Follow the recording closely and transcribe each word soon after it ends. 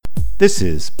This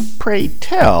is Pray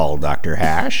Tell Dr.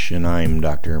 Hash, and I'm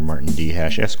Dr. Martin D.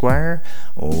 Hash, Esquire,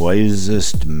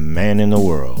 wisest man in the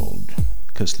world.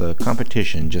 'Cause the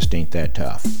competition just ain't that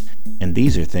tough. And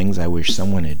these are things I wish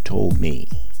someone had told me.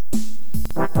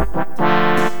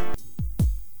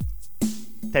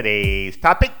 Today's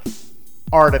topic,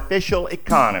 artificial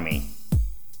economy.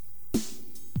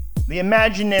 The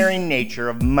imaginary nature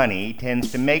of money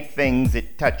tends to make things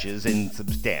it touches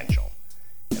insubstantial.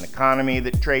 An economy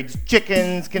that trades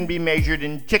chickens can be measured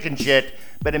in chicken shit,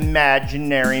 but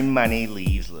imaginary money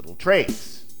leaves little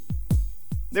trace.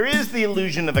 There is the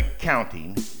illusion of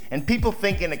accounting, and people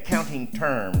think in accounting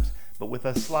terms, but with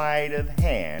a sleight of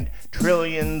hand,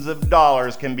 trillions of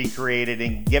dollars can be created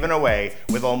and given away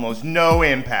with almost no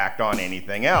impact on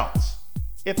anything else.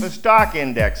 If a stock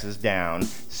index is down,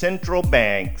 central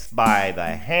banks buy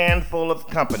the handful of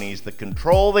companies that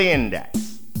control the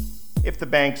index. If the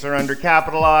banks are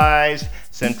undercapitalized,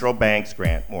 central banks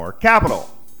grant more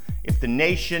capital. If the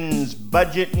nation's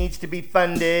budget needs to be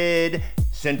funded,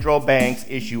 central banks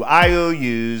issue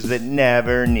IOUs that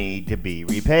never need to be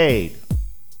repaid.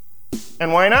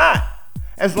 And why not?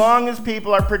 As long as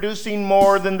people are producing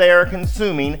more than they are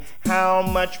consuming, how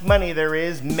much money there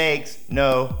is makes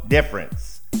no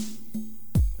difference.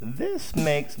 This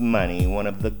makes money one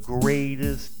of the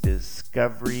greatest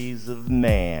discoveries of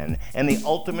man and the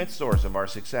ultimate source of our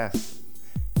success.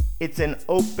 It's an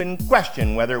open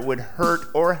question whether it would hurt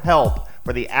or help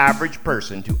for the average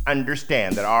person to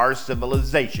understand that our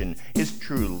civilization is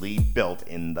truly built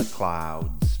in the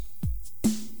clouds.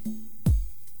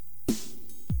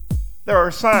 There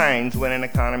are signs when an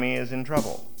economy is in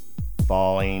trouble.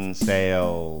 Falling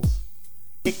sales.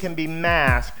 It can be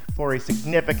masked for a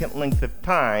significant length of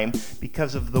time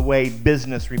because of the way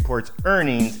business reports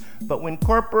earnings, but when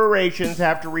corporations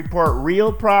have to report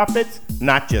real profits,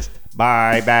 not just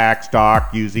buy back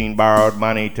stock using borrowed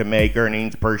money to make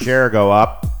earnings per share go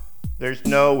up, there's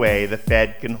no way the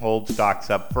Fed can hold stocks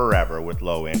up forever with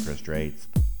low interest rates.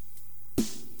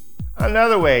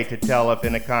 Another way to tell if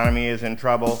an economy is in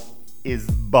trouble is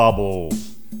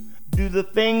bubbles. Do the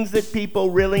things that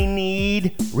people really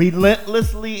need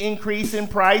relentlessly increase in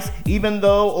price even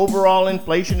though overall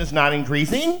inflation is not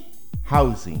increasing?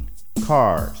 Housing,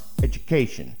 cars,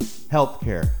 education,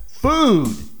 healthcare,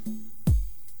 food.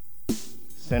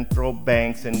 Central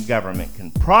banks and government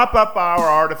can prop up our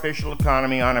artificial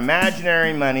economy on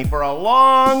imaginary money for a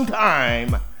long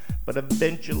time, but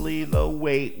eventually the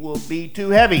weight will be too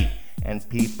heavy and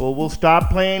people will stop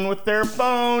playing with their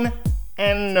phone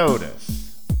and notice.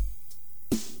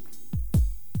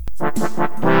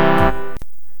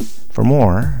 For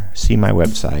more, see my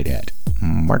website at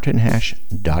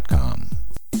martinhash.com.